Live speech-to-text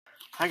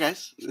Hi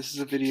guys, this is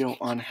a video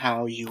on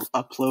how you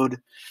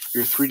upload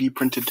your 3D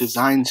printed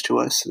designs to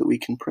us so that we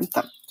can print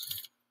them.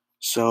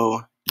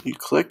 So you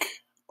click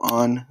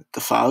on the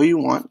file you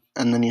want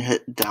and then you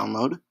hit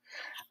download and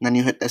then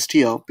you hit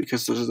STL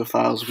because those are the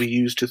files we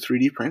use to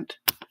 3D print,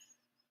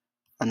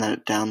 and then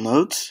it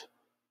downloads.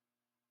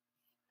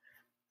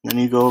 Then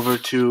you go over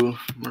to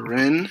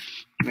Marin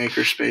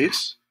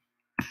Makerspace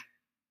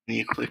and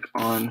you click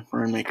on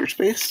Marin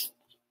Makerspace.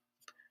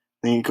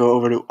 Then you go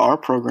over to our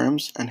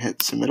programs and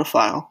hit submit a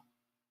file.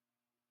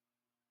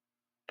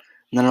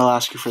 And then it'll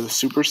ask you for the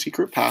super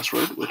secret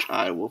password, which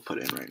I will put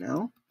in right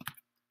now.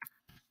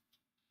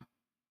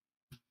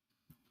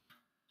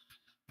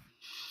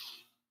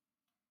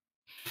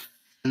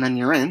 And then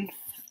you're in,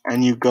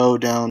 and you go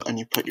down and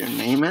you put your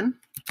name in.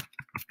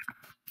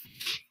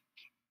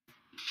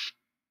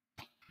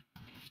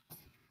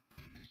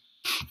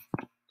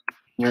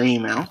 Your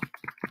email.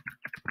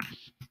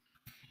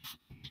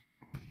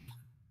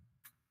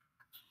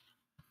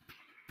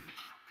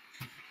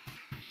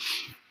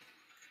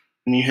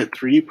 And you hit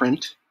 3D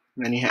print,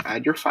 and then you hit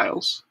add your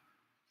files.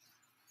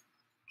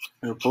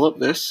 You'll pull up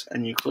this,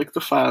 and you click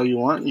the file you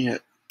want, and you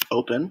hit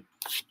open.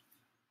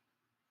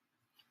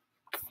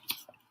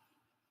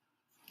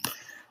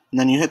 And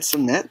then you hit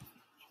submit,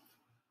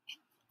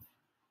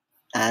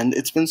 and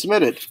it's been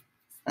submitted.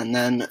 And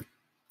then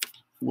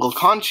we'll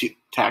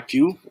contact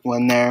you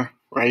when they're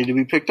ready to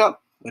be picked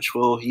up, which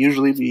will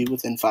usually be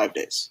within 5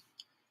 days.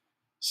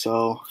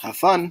 So have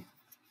fun.